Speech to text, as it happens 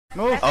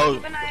Move!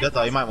 Oh,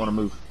 Jetta, you might want to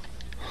move.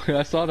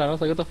 I saw that. I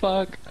was like, what the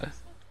fuck?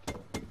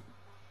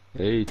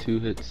 Hey, 2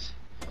 hits.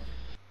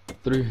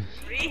 3.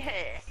 3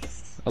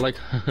 hits. I like.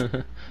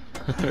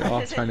 They're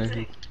all trying to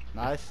hit.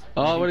 Nice.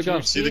 Oh, where'd it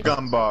go? See the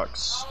gun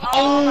box.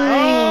 Oh my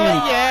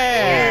god.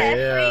 Yeah!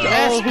 Yeah.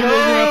 Let's Oh, who go!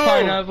 lives in a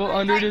pineapple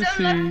under the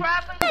sea?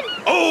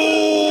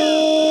 Oh!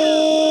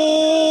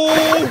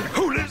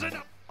 Who lives in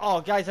a... Oh,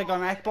 guys, I got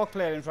an Xbox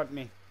player in front of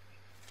me.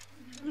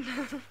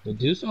 Well,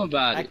 do something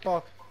about it.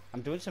 Xbox.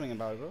 I'm doing something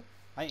about it, bro.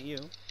 I ain't you.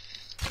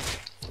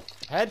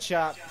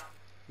 Headshot.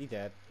 He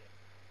dead.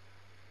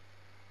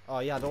 Oh,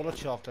 he had all the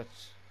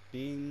chocolates.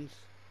 Beans.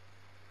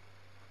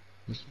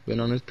 Must have been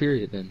on his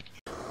period then.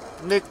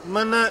 Nick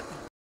Minute.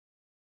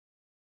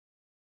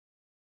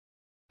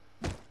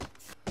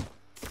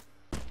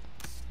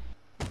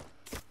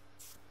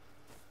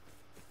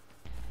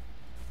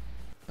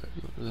 Let's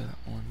go to that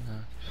one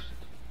next.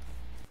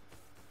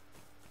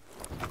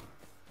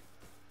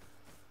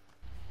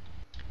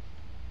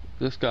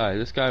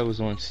 This guy was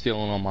the one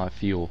stealing all my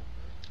fuel.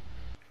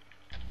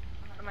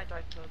 I might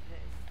die to a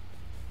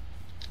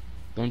pig.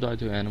 Don't die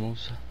to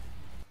animals.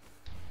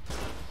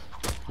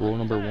 Rule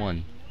number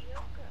 1.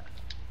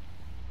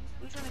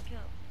 Who's gonna kill?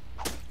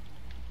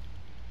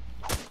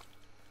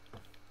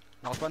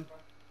 Knock one.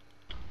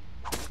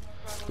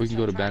 We can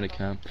go to bandit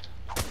camp.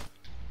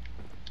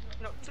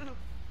 No, 2.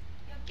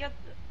 Get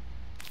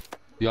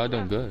Y'all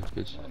doing good.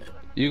 Good shit.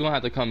 You gonna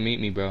have to come meet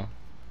me, bro.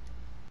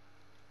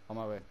 On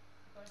my way.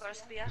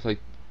 first, yeah? It's like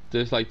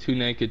there's like 2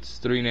 nakeds,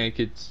 3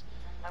 nakeds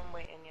I'm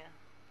waiting, yeah.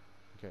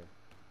 Okay.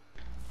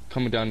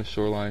 coming down the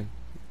shoreline.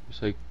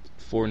 There's like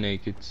 4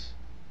 nakeds.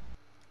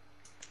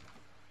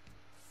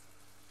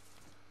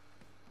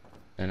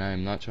 And I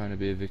am not trying to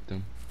be a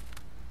victim.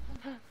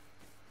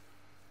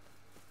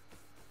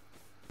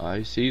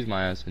 He sees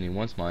my ass and he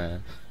wants my ass.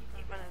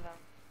 Keep running down.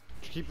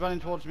 Keep running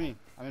towards me.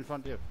 I'm in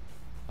front of you.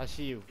 I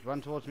see you.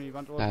 Run towards me.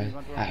 Run towards me. Run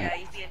towards me. Yeah,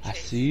 he's being I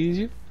chased. sees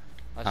you.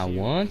 I see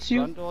want you.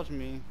 Run towards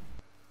me.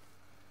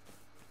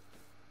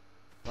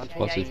 Run Yeah, towards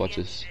Watch yeah, this, watch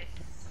he's this. being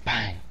chased.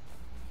 Bang.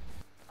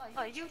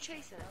 Oh, you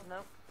chasing him?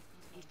 Nope.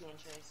 He's being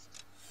chased.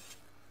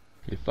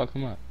 You fuck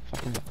him up.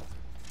 Fuck him up.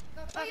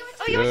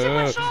 Oh, you missing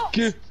my shot!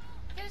 Get-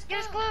 Get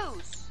his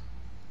clothes!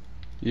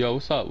 Yo,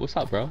 what's up? What's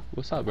up, bro?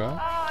 What's up, bro?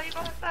 Oh, you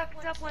got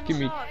backed up one Give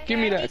me, shot. give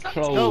me Yeah, that he's got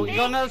clothes. Go, you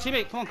got another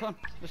teammate. Come on, come on.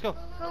 Let's go. Go,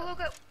 go,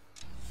 go.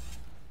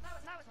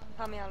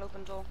 Tell me I'll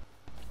open door.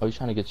 Oh, he's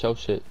trying to get your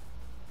shit.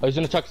 Oh, he's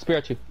gonna chuck a spear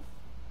at you.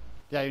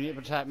 Yeah, you need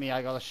to protect me.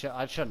 I got a shit.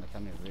 I shouldn't have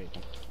come here, really.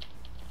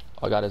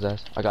 Oh, I got his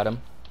ass. I got him.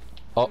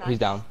 Oh, Nice. he's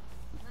down.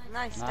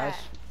 Nice, Nice.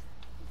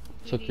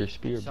 Took your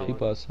spear, Solid.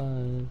 people outside.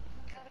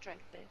 Have a drink,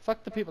 babe.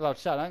 Fuck the people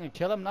outside. I'm gonna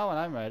kill them now and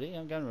I'm ready.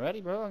 I'm getting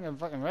ready, bro. I'm getting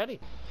fucking ready.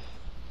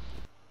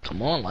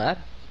 Come on, lad.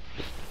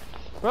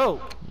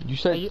 Bro, You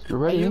said you're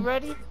ready. Are you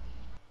ready?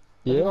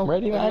 Yeah, I'm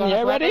ready, Have you man. got Yeah,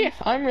 enough ready.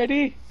 weapons? I'm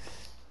ready.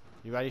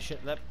 You ready,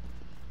 shit lip?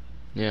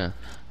 Yeah.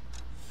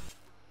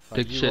 Right,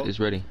 Big you shit op- is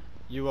ready.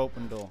 You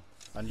open door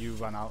and you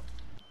run out.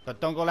 But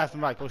don't go left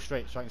and right. Go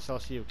straight so I can still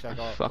see you. Cause I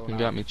got Fucking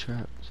got me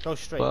trapped. Go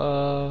straight.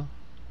 Uh,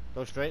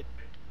 Go straight.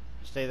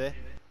 Stay there.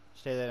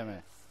 Stay there a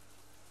minute.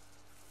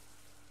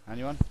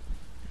 Anyone?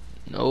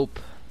 nope.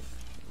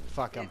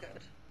 Fuck You're him.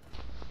 good.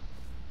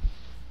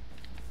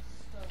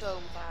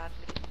 Don't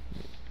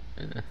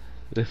badly.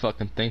 They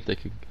fucking think they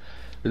could.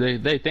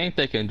 They think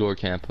they can door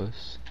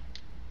campus.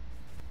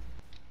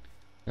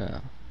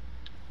 Yeah.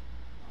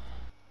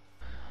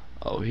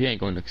 Oh, he ain't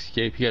going to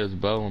escape. He had his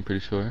bow, I'm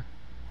pretty sure.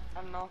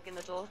 I'm knocking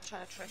the door,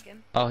 trying to trick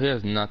him. Oh, he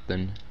has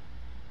nothing.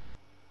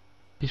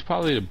 He's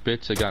probably the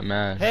bitch that got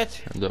mad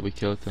Hit. that we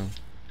killed him.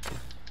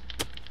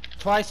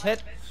 Twice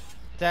hit.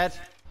 Dead.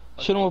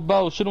 Shoot him with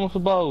bows. Shoot him with the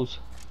bows.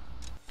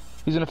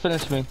 He's gonna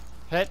finish me.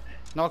 Hit.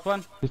 Knock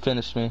one. He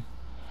finished me.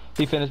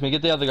 He finished me.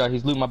 Get the other guy.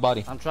 He's looting my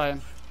body. I'm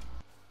trying.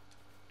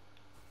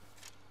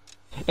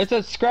 It's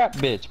a scrap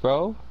bitch,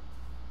 bro.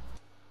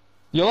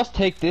 Yo, let's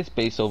take this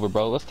base over,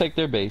 bro. Let's take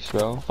their base,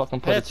 bro. Fucking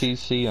put Hit. a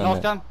TC on Knock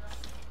it. down.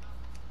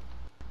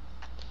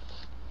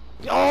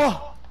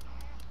 Oh!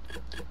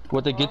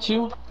 What, they get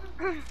you?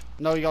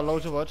 No, you got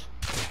loads of wood.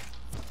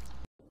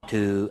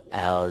 2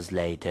 hours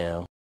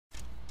later.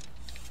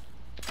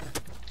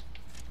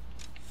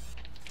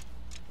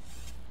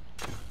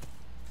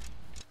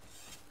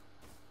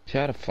 If you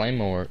had a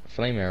flame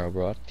arrow,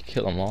 bro, I'd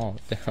kill them all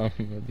down.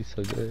 That'd be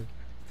so good.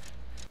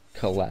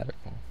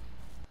 Collateral.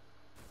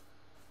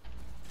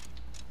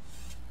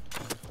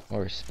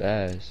 Or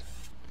spaz.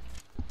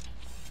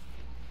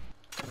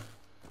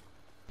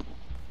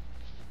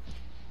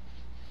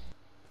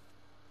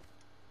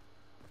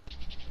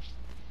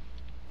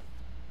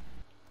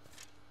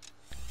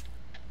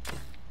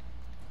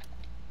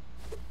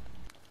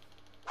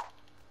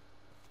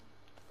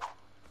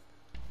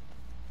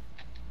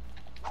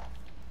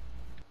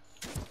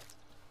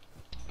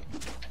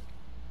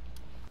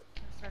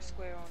 Press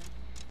square on.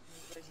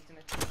 Otherwise he's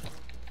gonna trick him.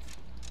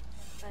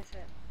 Nice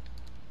hit.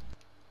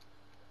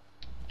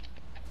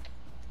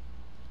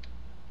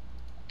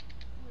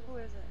 Who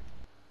is it?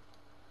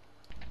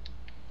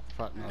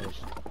 Fuck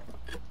knows.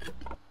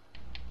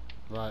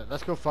 Right,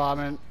 let's go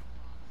farming.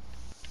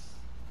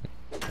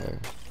 Okay.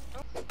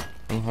 I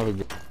don't have a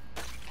good.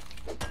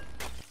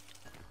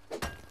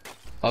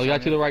 Oh, guy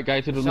to the right,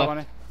 guy to the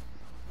left.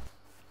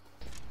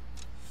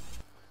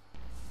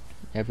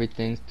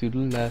 Everything's to the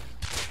left.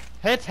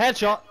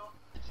 Headshot.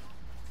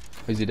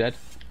 Is he dead?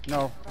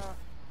 No.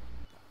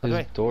 His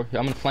Okay. door.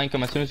 I'm gonna flank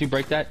him as soon as you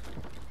break that.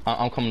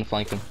 I'm coming to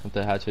flank him with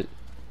the hatchet.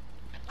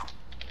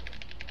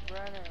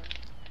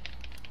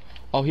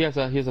 Oh, he has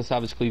a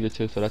savage cleaver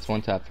too, so that's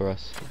one tap for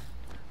us.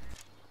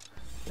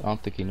 I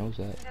don't think he knows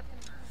that.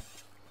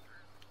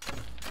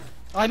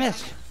 Oh, I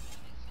missed.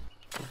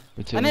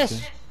 Me too, I me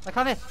missed. too. I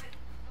can't hit.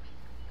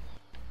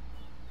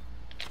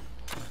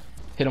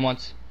 Hit him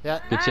once. Yeah.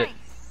 Good shit.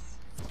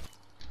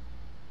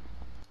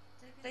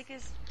 Take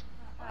his.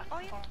 Oh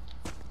yeah.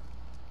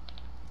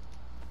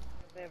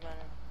 They're running.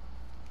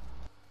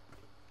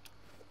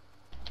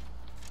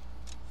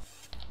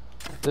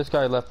 This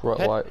guy left right,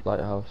 white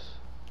lighthouse.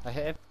 I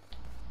hit him.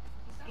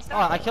 Oh,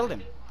 I killed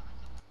him.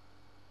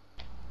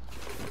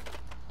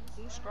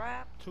 Two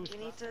scrap. Two We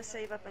scrap. need to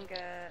save up and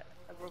get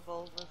a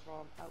revolver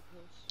from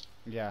Outpost.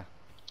 Yeah.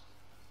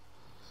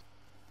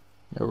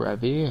 No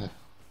Ravi.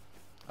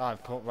 Oh,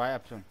 I've caught right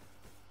up to him.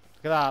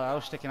 Look at that, I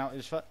was sticking out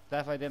his foot.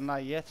 Definitely didn't lie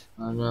yet.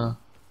 I know.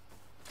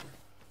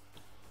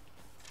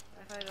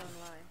 If I don't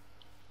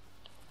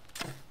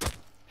lie.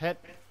 Hit.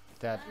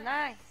 Dead.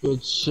 Nice.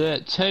 Good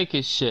shit. Take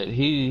his shit.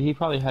 He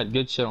probably had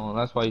good shit on him.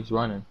 That's why he's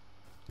running.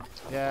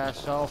 Yeah,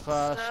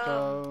 sulfur,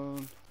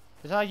 stone.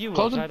 Is that you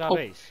Close outside it- our oh.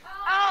 base?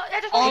 Oh, I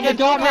just Oh, got they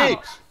got me!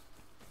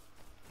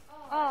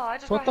 Oh, I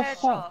just What got the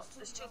headshot. fuck?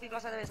 There's two people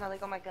outside the base now. They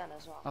got my gun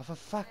as well. Oh, for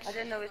fuck's I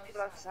didn't know there was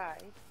people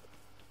outside.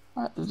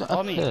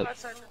 On me. Pip.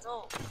 Outside the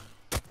door.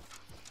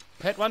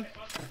 Hit one.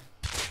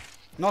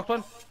 Knocked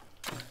one.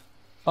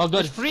 Oh,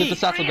 good. It's free. Get the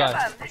satchel Free help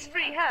guy. him. It's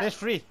free help. This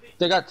free.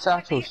 They got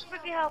satchels.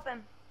 Quickly help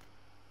him.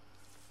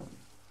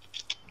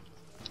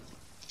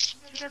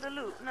 You got the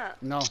loot? No.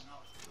 No.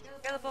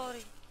 Get the body.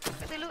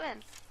 Are they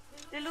looting?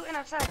 They're looting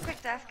outside.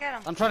 Quick, Death. Get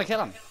him. I'm trying to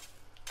kill him.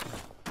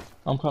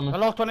 I'm coming. I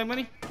locked one in,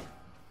 Winnie.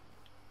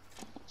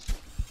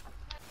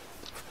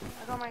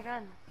 I got my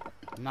gun.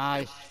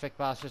 Nice. Thick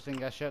bastards didn't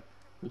get shit.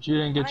 But you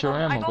didn't get your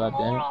I ammo, got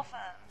more goddammit. off him.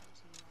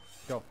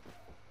 Go.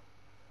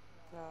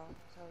 No,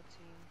 it's our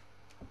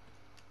team.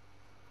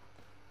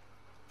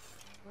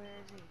 Where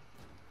is he?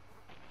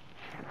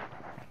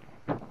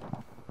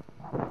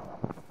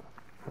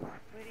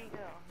 Where'd he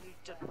go? He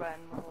just ran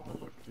with all the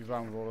loot. You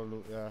ran with all the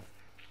loot, yeah.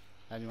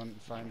 Anyone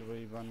find where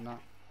you run that?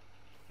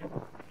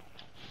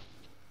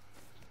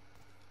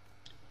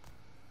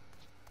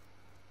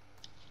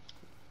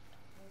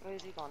 Where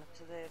is he gone? Up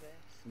to their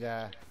base.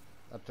 Yeah.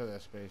 Up to their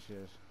space,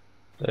 yes.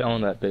 They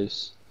own that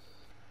base.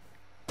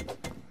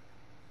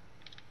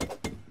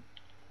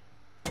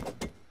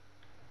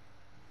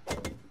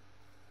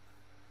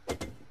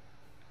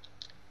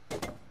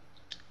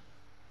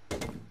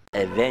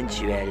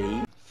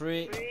 Eventually.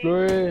 3,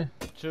 3,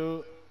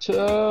 2,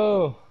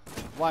 2,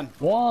 1.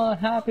 1.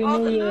 Happy Oh,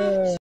 New the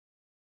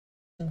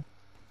Year.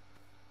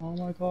 Oh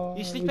my god.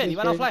 You sleeping? You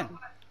went offline?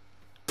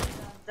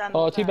 Damn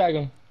Oh, it, teabag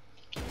him.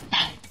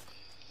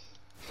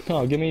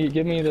 Oh, give me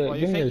the. Well,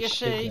 you give me think the you're shit,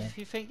 safe? man.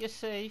 You think you're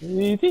safe?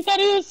 You think that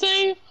is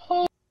safe?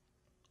 Oh.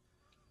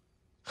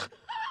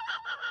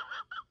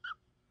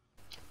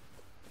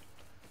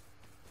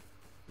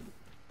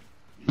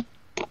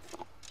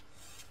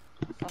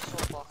 I'll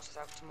sort boxes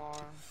out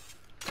tomorrow.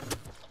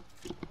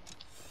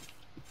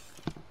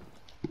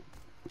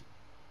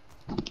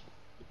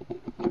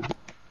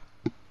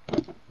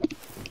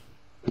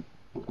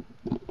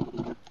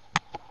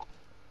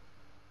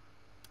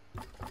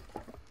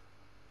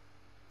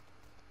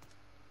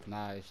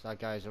 Nice, that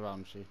guy's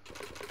around, see.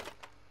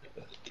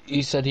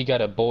 He said he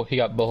got a boy. He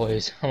got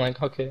boys. I'm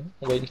like, okay,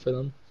 I'm waiting for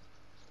them.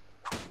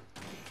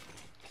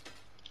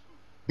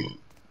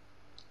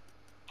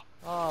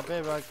 Oh,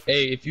 baby, right.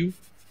 Hey, if you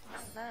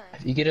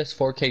get us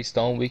 4K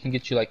stone, we can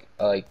get you like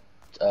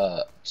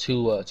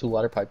two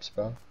water pipes,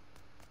 bro.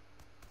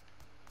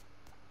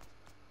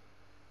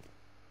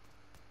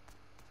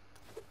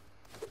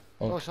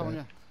 Oh, Okay. someone,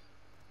 yeah.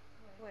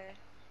 Where?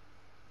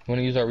 You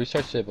wanna use our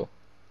research table?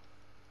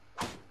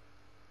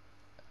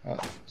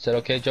 Is that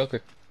okay,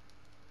 Joker?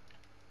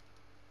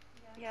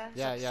 Yeah, it's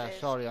Yeah, upstairs.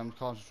 sorry, I'm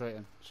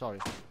concentrating. Sorry.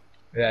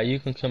 Yeah, you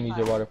can come use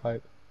your water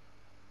pipe.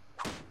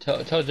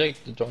 Tell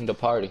Jake to join the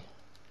party.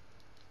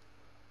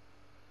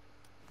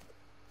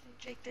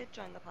 Jake did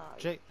join the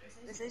party. Jake,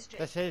 This is Jake.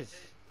 this is.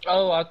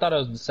 Oh, I thought it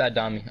was the sad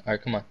dummy.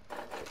 Alright, come on.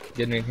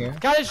 Get in here.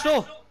 Garage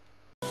door!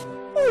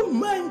 Oh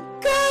my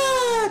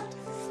god!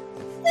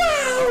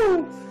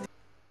 Wow!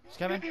 He's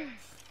coming.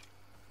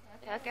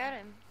 Yeah, get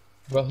him.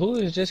 Bro, who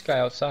is this guy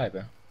outside,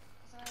 bro?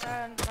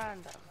 Turn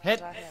random. Hit. Is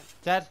that him?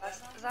 Dead.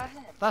 Is that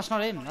him? That's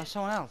not him, that's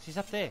someone else. He's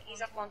up there.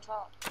 He's up on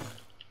top.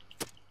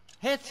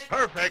 Hit!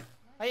 Perfect.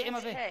 I hit him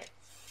up there. Hit.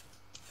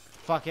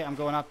 Fuck it, I'm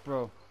going up,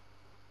 bro.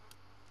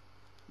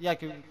 Yeah,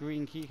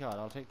 green key card,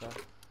 I'll take that.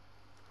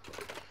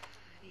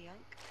 Yank.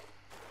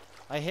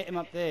 I hit him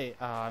up there.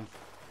 I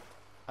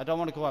don't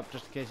want to go up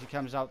just in case he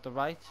comes out the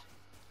right.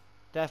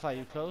 Def, are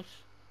you close?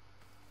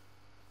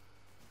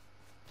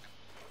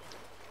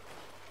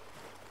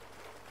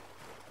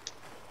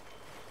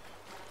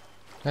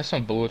 That's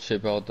some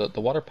bullshit, bro. The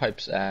water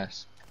pipe's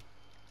ass.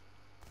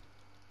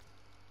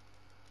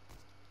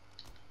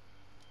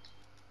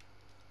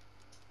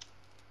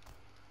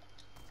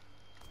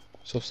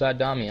 So sad,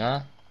 Dami,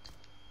 huh?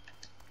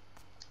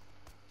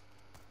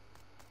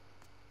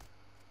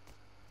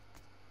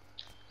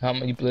 How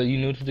many you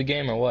new to the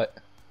game or what?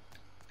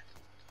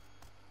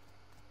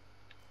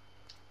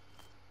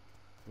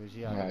 Where's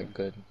he hiding? Alright,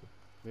 good.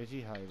 Where's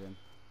he hiding?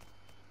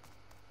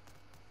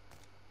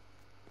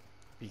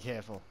 Be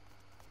careful.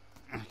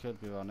 I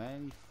could be on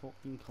any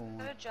fucking Could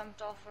corner. have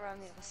jumped off around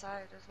the other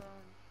side as well.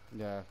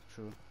 Yeah,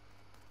 true.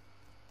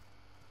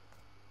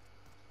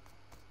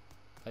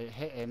 I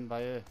hit him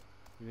by her.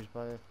 He was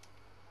by her.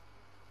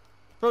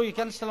 Bro, you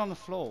can still on the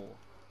floor.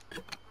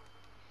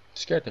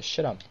 Scared the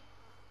shit out of me.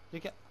 You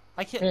get.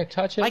 I Can you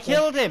touch it? I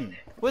killed him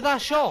with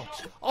that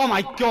shot. Oh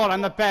my god,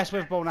 I'm the best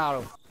with bow and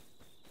arrow.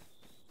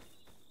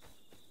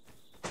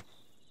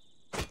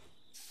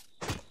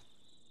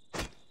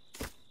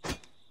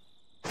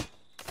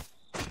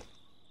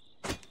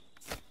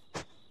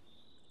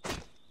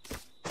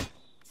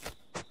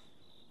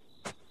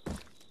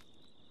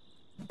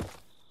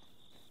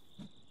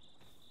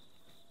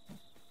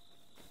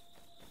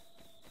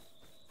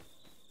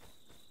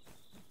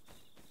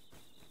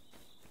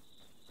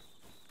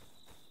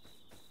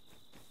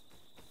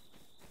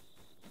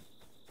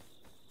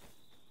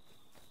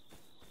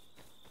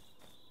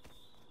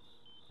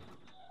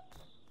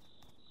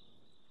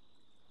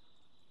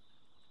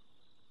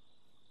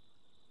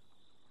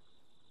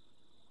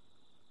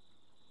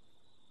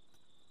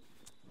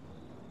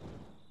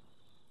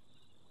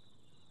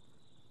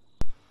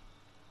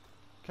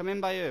 Come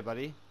in by her,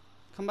 buddy.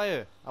 Come by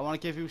her. I want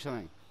to give you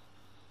something.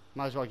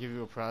 Might as well give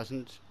you a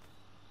present.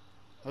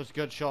 That was a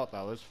good shot,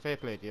 that was. Fair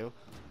play to you.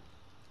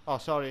 Oh,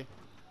 sorry.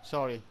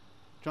 Sorry. Do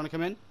you want to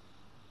come in?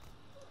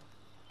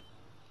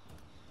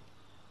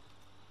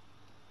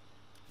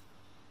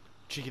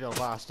 Cheeky little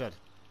bastard.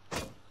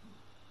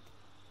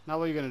 Now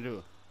what are you going to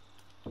do?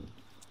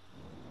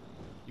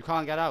 You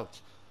can't get out.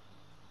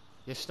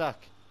 You're stuck.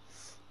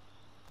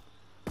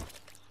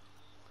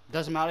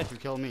 Doesn't matter if you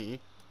kill me.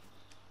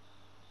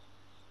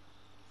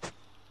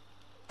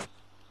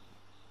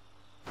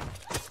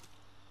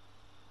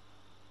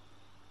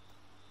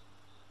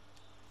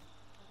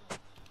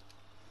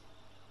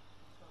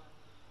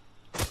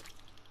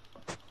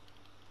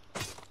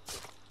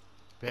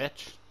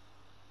 Bitch.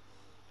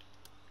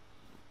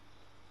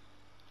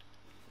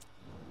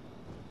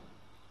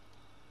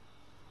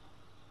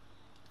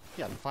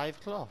 Yeah,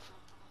 5 cloth.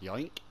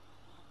 Yoink.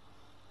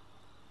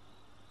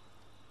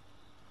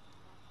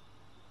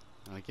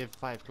 I give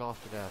 5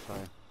 cloth to death,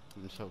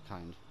 I'm so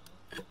kind.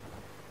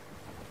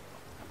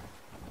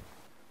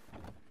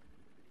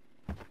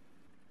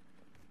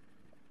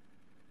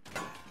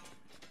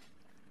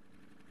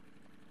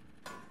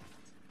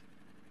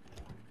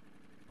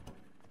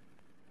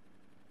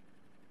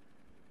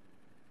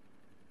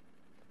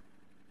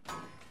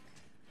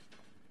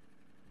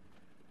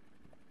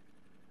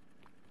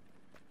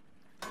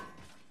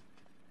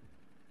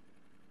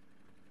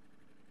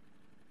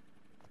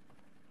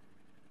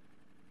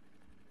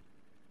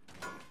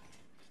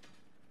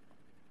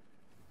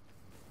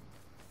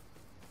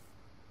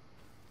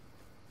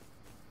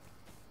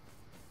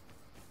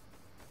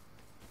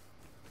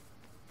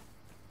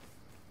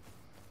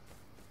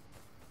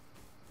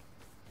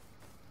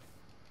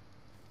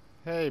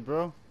 Hey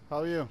bro, how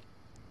are you?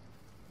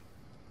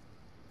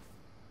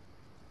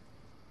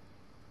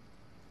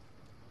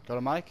 Got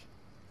a mic?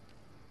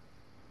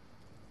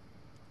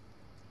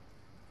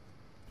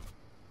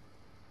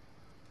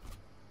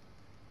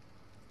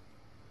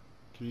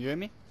 Can you hear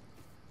me?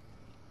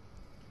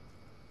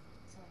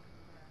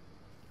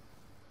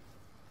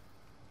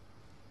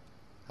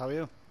 How are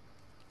you?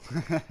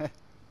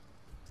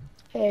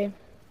 Hey,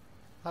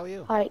 How are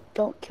you? hi,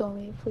 don't kill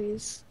me,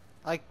 please.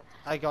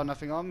 I got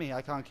nothing on me.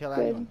 I can't kill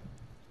Good. anyone.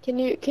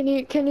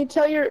 Can you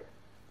tell your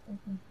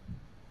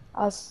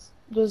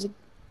there's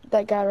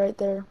that guy right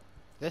there.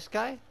 This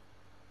guy?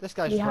 This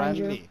guy's Behind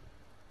you. friendly.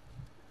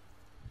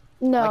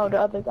 No, Like- the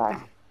other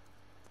guy.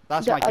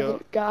 That's The my girl.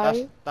 other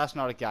guy? That's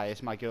not a guy.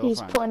 It's my He's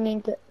girlfriend.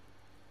 pointing to.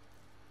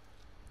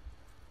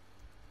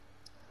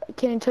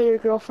 Can you tell your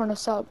girlfriend to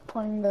stop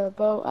pointing the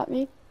bow at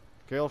me?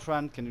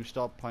 Girlfriend, can you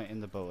stop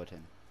pointing the bow at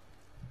him?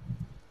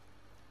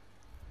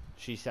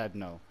 She said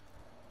no.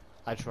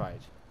 I tried.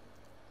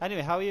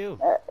 Anyway, how are you?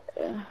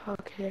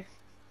 Okay.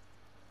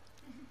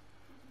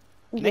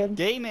 Nick Good.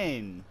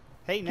 Gaming.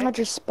 Hey I Nick.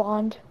 just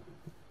spawned.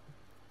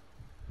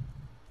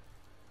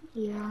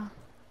 Yeah.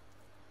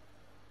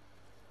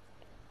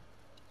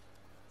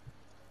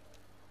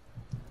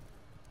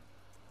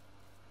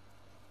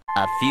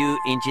 A few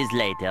inches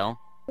later.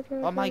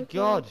 Oh my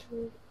god.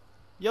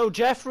 Yo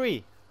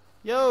Jeffrey.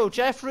 Yo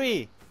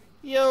Jeffrey.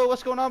 Yo,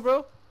 what's going on,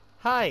 bro?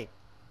 Hi.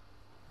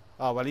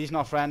 Oh well, he's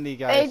not friendly,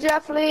 guys. Hey,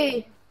 Jeff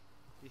Lee.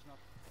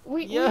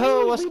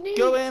 Yo, what's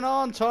going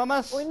on,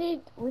 Thomas? We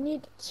need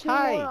 2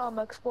 Hi.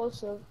 more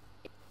explosive.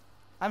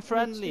 I'm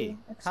friendly. too.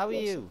 How are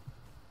Explosive. you?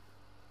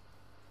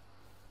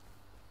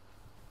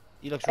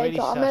 He looks Hey, really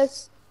Thomas.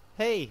 sus.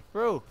 Hey,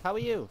 bro, how are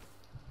you?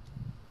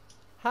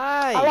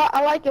 Hi!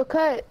 I like your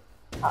cut.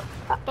 I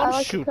Don't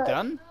like shoot your cut.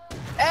 them.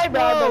 Hey,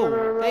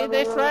 No!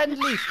 They're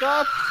friendly,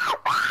 stop!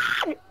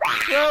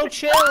 Bro,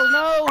 chill,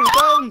 no,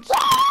 don't!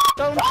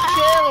 Don't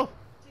chill!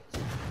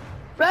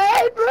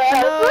 Friend.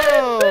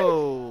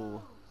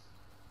 No!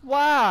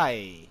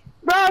 Why?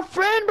 Bro,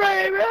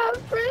 friendly,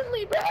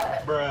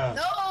 bro.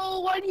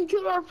 No, why do you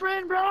kill our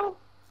friend, bro?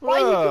 Why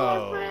you kill our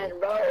Bro. friend,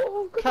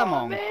 bro? Come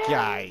on, man.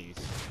 guys.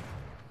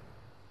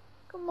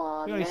 Come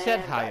on, We only man. said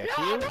hi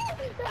to you.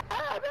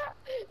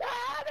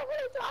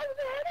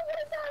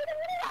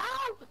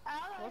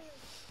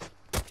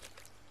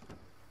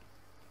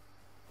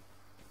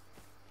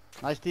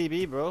 Nice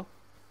DB, bro.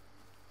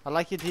 I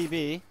like your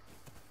DB.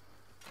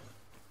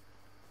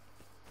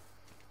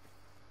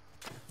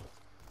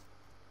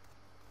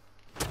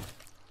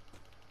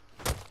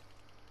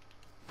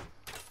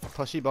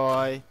 Pushy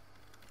boy.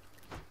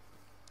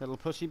 Little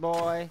pushy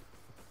boy.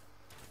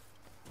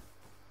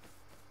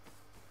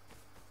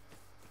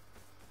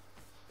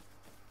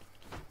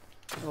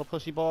 Little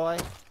pushy boy.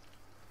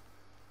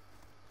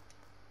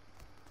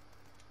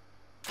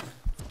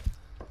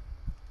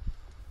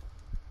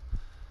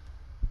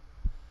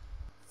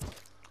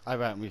 I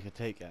reckon we could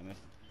take him.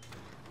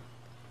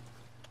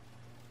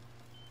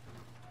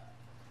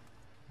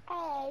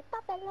 Hey,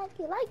 Papa,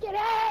 like it.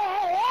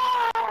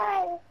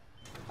 Hey.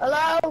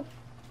 Hello?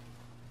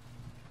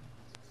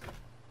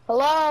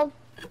 Hello?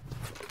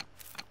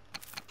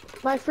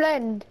 My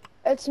friend,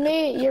 it's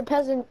me, your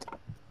peasant.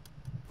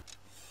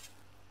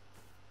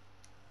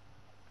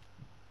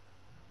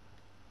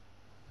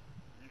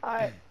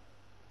 I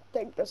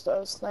think this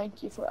does.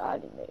 Thank you for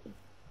adding me.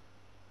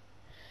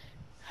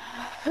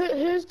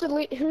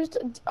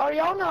 Are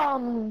you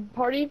on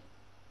party?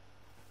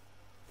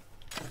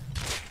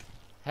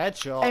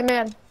 Headshot. Hey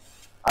man,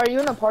 are you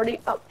in a party?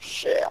 Oh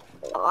shit.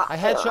 I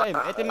headshot him.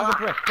 Hit him with a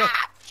brick. Quick.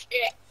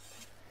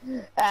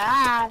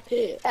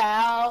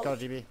 Help. Go,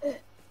 DB.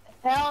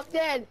 Help,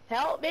 Dad.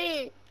 Help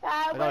me.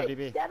 I got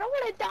DB. I don't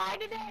want to die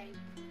today.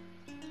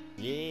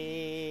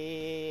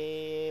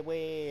 Yeah,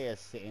 we're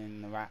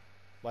sitting right.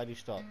 Why'd you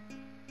stop?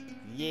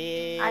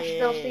 Yeah. I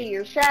still see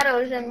your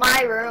shadows in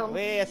my room.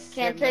 We're Can't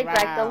sitting take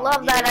back the around.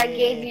 love that I Yeah.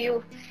 gave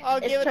you. I'll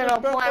It's give to it the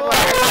to point Brooke. where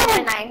I love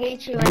and I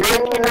hate you and I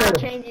cannot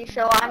change you,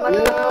 so I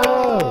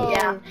must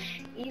yeah.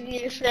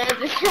 Easier said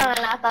than done.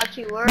 I thought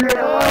you were the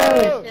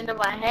one instead of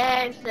my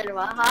head, instead of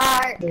my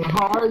heart. Your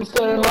heart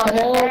instead of my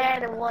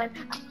head. And one.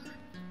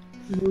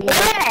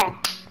 Yeah!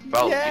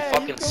 Bro, Yeah, you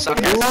fucking you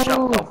suck go. ass.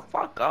 Shut the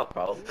fuck up,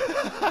 bro.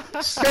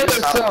 Say You sound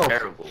yourself.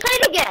 terrible. Say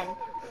it again!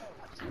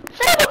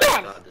 Say it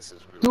again! God, this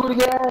is Do it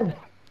again.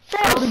 Say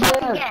Do it it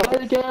again. again! Play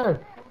it again.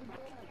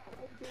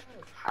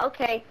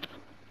 Okay.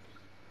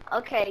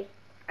 Okay.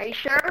 Are you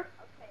sure?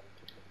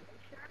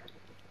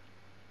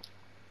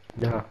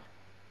 Yeah.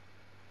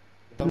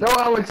 No,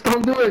 Alex,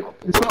 don't do it.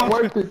 It's not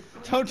worth it.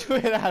 Don't do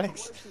it,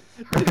 Alex.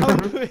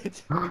 Don't do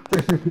it.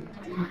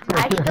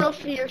 I still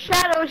see your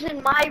shadows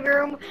in my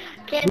room.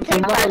 Can't It's take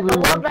in my back the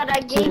room. love that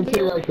I Can't gave take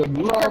you. back the It's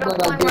to love the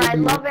that I point where I gave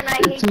you. love and I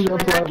It's hate to you the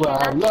and I point where I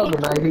cannot love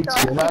and I change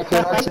hate you and I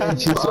cannot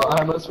change you, so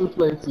I must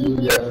replace you.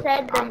 Easier Yeah.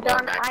 said than I'm going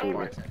done. back I to am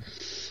work.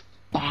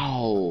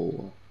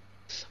 Bow.